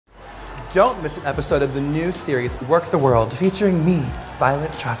Don't miss an episode of the new series, Work the World, featuring me,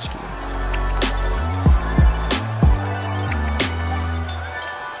 Violet Chachki.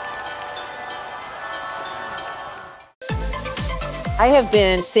 I have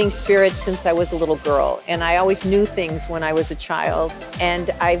been seeing spirits since I was a little girl, and I always knew things when I was a child,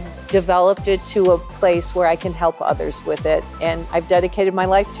 and I've developed it to a place where I can help others with it, and I've dedicated my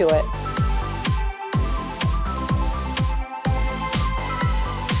life to it.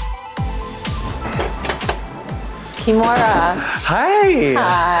 Kimora. Hi.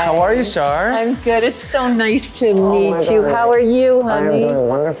 Hi. How are you, Char? I'm good. It's so nice to meet you. How are you, honey? I'm doing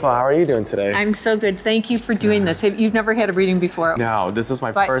wonderful. How are you doing today? I'm so good. Thank you for doing this. You've never had a reading before? No, this is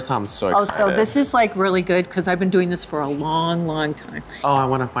my first time. I'm so excited. Oh, so this is like really good because I've been doing this for a long, long time. Oh, I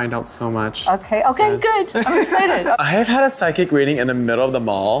want to find out so much. Okay, yes. Good. I'm excited. I have had a psychic reading in the middle of the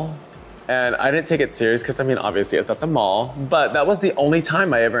mall. And I didn't take it serious because, I mean, obviously it's at the mall, but that was the only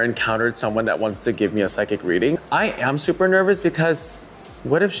time I ever encountered someone that wants to give me a psychic reading. I am super nervous because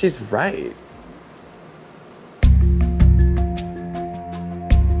what if she's right?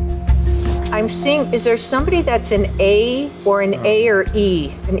 I'm seeing, is there somebody that's an A or an A or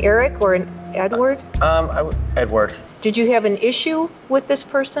E? An Eric or an Edward? Edward. Did you have an issue with this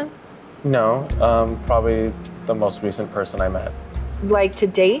person? No, probably the most recent person I met. Like to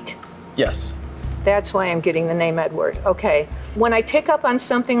date? Yes. That's why I'm getting the name Edward. Okay. When I pick up on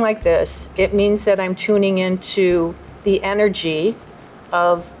something like this, it means that I'm tuning into the energy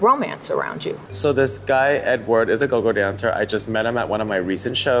of romance around you. So this guy, Edward, is a go-go dancer. I just met him at one of my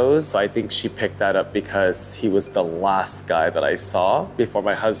recent shows. So I think she picked that up because he was the last guy that I saw before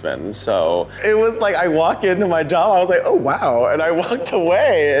my husband. So it was like I walk into my job, I was like, oh, wow. And I walked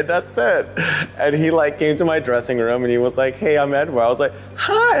away and that's it. And he like came to my dressing room and he was like, hey, I'm Edward. I was like,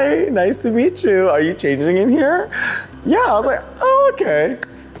 hi, nice to meet you. Are you changing in here? Yeah, I was like, oh, okay.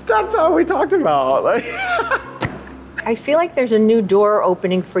 That's how we talked about. I feel like there's a new door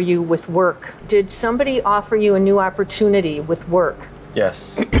opening for you with work. Did somebody offer you a new opportunity with work?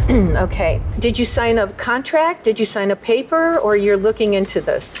 Yes. Okay. Did you sign a contract? Did you sign a paper, or you're looking into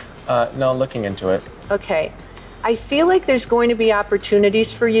this? No, looking into it. Okay. I feel like there's going to be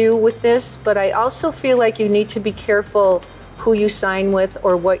opportunities for you with this, but I also feel like you need to be careful who you sign with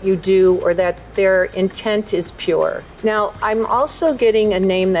or what you do, or that their intent is pure. Now, I'm also getting a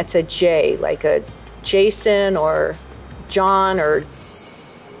name that's a J, like a Jason or John or...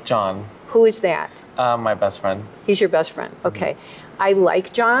 John. Who is that? My best friend. He's your best friend, okay. I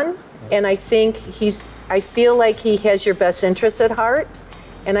like John, and I think I feel like he has your best interests at heart,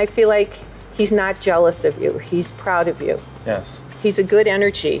 and I feel like he's not jealous of you. He's proud of you. Yes. He's a good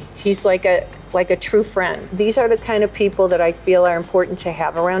energy. He's like a true friend. These are the kind of people that I feel are important to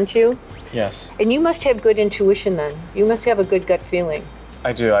have around you. Yes. And you must have good intuition then. You must have a good gut feeling.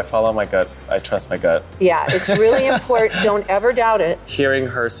 I do. I follow my gut. I trust my gut. Yeah, it's really important. Don't ever doubt it. Hearing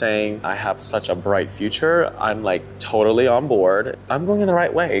her saying, I have such a bright future, I'm like totally on board. I'm going in the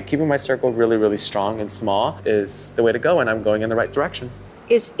right way. Keeping my circle really, really strong and small is the way to go, and I'm going in the right direction.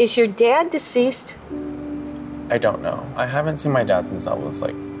 Is your dad deceased? I don't know. I haven't seen my dad since I was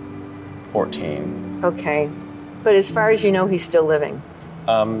like 14. Okay. But as far as you know, he's still living?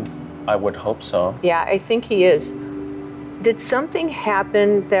 I would hope so. Yeah, I think he is. Did something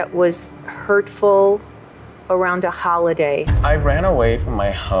happen that was hurtful around a holiday? I ran away from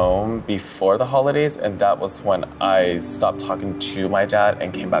my home before the holidays, and that was when I stopped talking to my dad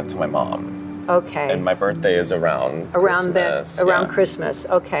and came back to my mom. Okay. And my birthday is around Christmas. Around Christmas,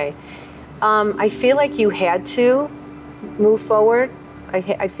 okay. I feel like you had to move forward.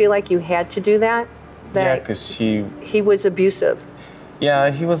 I feel like you had to do that. Yeah, because he was abusive.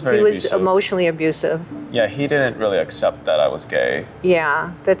 Yeah, he was very abusive. He was emotionally abusive. Yeah, he didn't really accept that I was gay.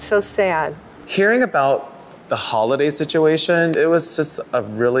 Yeah, that's so sad. Hearing about the holiday situation, it was just a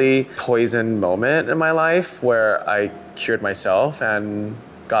really poisoned moment in my life where I cured myself and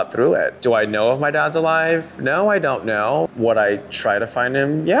got through it. Do I know if my dad's alive? No, I don't know. Would I try to find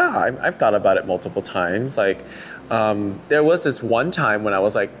him? Yeah, I've thought about it multiple times. Like, there was this one time when I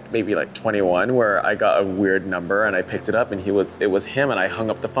was like maybe like 21 where I got a weird number and I picked it up and it was him, and I hung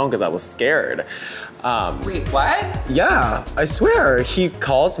up the phone because I was scared. Wait, what? Yeah, I swear. He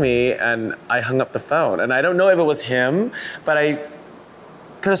called me and I hung up the phone, and I don't know if it was him, but I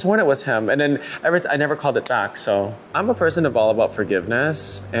could have sworn it was him. And then I never called it back. So I'm a person of all about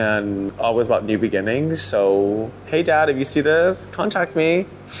forgiveness and always about new beginnings. So, hey Dad, if you see this, contact me.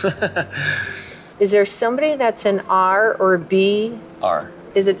 Is there somebody that's an R or B? R.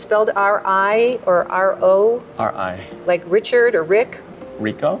 Is it spelled R-I or R-O? R-I. Like Richard or Rick?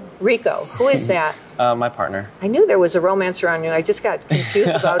 Rico? Rico. Who is that? My partner. I knew there was a romance around you. I just got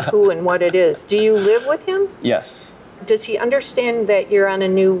confused about who and what it is. Do you live with him? Yes. Does he understand that you're on a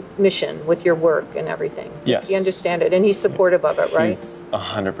new mission with your work and everything? Yes. Does he understand it? And he's supportive of it, right? He's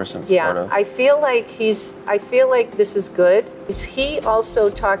 100% supportive. Yeah, I feel like this is good. Is he also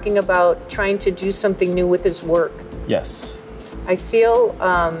talking about trying to do something new with his work? Yes. I feel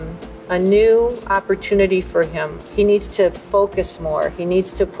a new opportunity for him. He needs to focus more. He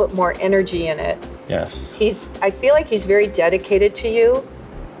needs to put more energy in it. Yes. I feel like he's very dedicated to you.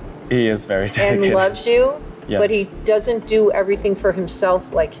 He is very dedicated. And loves you. Yes. But he doesn't do everything for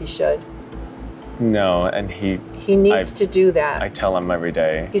himself like he should. No, and he needs to do that. I tell him every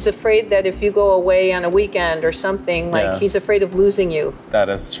day. He's afraid that if you go away on a weekend or something, he's afraid of losing you. That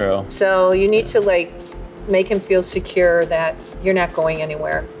is true. So you need to make him feel secure that you're not going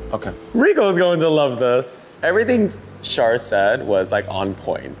anywhere. Okay. Rico's going to love this. Everything Char said was on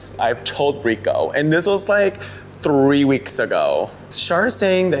point. I've told Rico, and this was 3 weeks ago. Char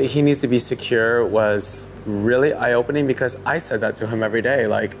saying that he needs to be secure was really eye-opening because I said that to him every day.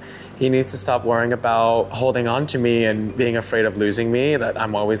 He needs to stop worrying about holding on to me and being afraid of losing me, that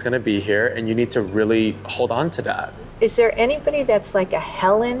I'm always gonna be here, and you need to really hold on to that. Is there anybody that's like a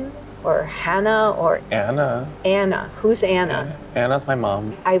Helen or Hannah or Anna? Anna. Who's Anna? Anna's my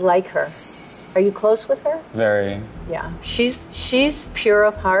mom. I like her. Are you close with her? Very. Yeah. She's pure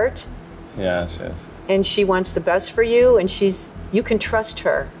of heart. Yeah, she is. And she wants the best for you, and you can trust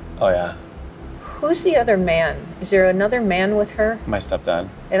her. Oh, yeah. Who's the other man? Is there another man with her? My stepdad.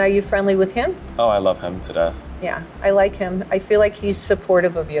 And are you friendly with him? Oh, I love him to death. Yeah, I like him. I feel like he's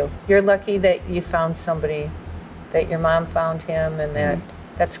supportive of you. You're lucky that you found somebody, that your mom found him, and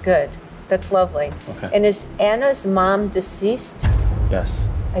that's good. That's lovely. Okay. And is Anna's mom deceased? Yes.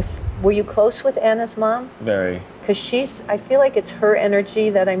 Were you close with Anna's mom? Very. Because I feel like it's her energy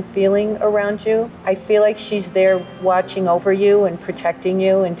that I'm feeling around you. I feel like she's there watching over you and protecting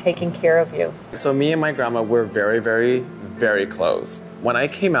you and taking care of you. So me and my grandma were very, very, very close. When I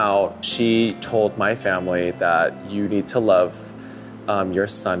came out, she told my family that you need to love your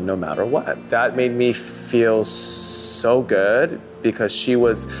son no matter what. That made me feel so good because she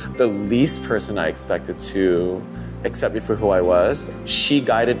was the least person I expected to accept me for who I was. She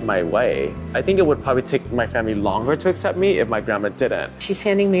guided my way. I think it would probably take my family longer to accept me if my grandma didn't. She's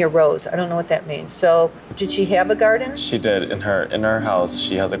handing me a rose. I don't know what that means. So, did she have a garden? She did. In her house,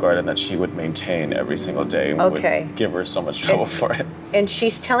 she has a garden that she would maintain every single day and would give her so much trouble for it. And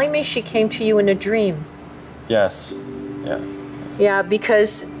she's telling me she came to you in a dream. Yes. Yeah. Yeah,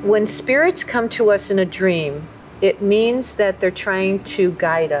 because when spirits come to us in a dream, it means that they're trying to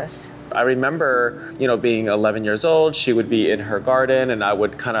guide us. I remember, being 11 years old, she would be in her garden and I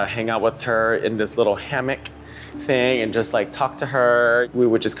would kind of hang out with her in this little hammock thing and just talk to her. We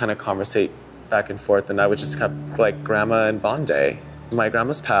would just kind of conversate back and forth and I would just have Grandma and Von Day. My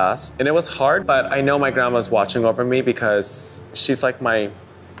grandma's passed and it was hard, but I know my grandma's watching over me because she's my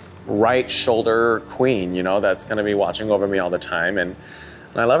right shoulder queen, that's gonna be watching over me all the time and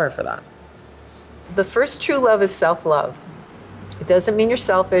I love her for that. The first true love is self-love. It doesn't mean you're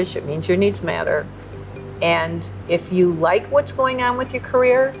selfish, it means your needs matter. And if you like what's going on with your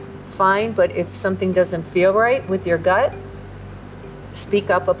career, fine, but if something doesn't feel right with your gut,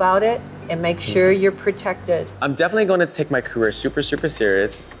 speak up about it and make sure you're protected. I'm definitely going to take my career super, super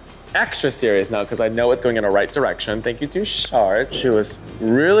serious. Extra serious now because I know it's going in the right direction. Thank you to Char. She was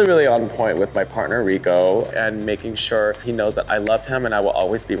really, really on point with my partner Rico and making sure he knows that I love him and I will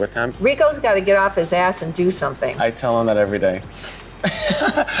always be with him. Rico's got to get off his ass and do something. I tell him that every day.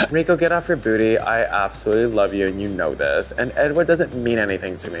 Rico, get off your booty. I absolutely love you and you know this. And Edward doesn't mean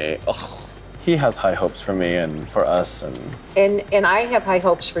anything to me. Ugh. He has high hopes for me and for us. And I have high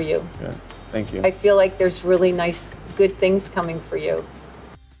hopes for you. Yeah, thank you. I feel like there's really nice, good things coming for you.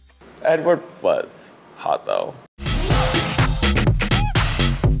 Edward was hot though.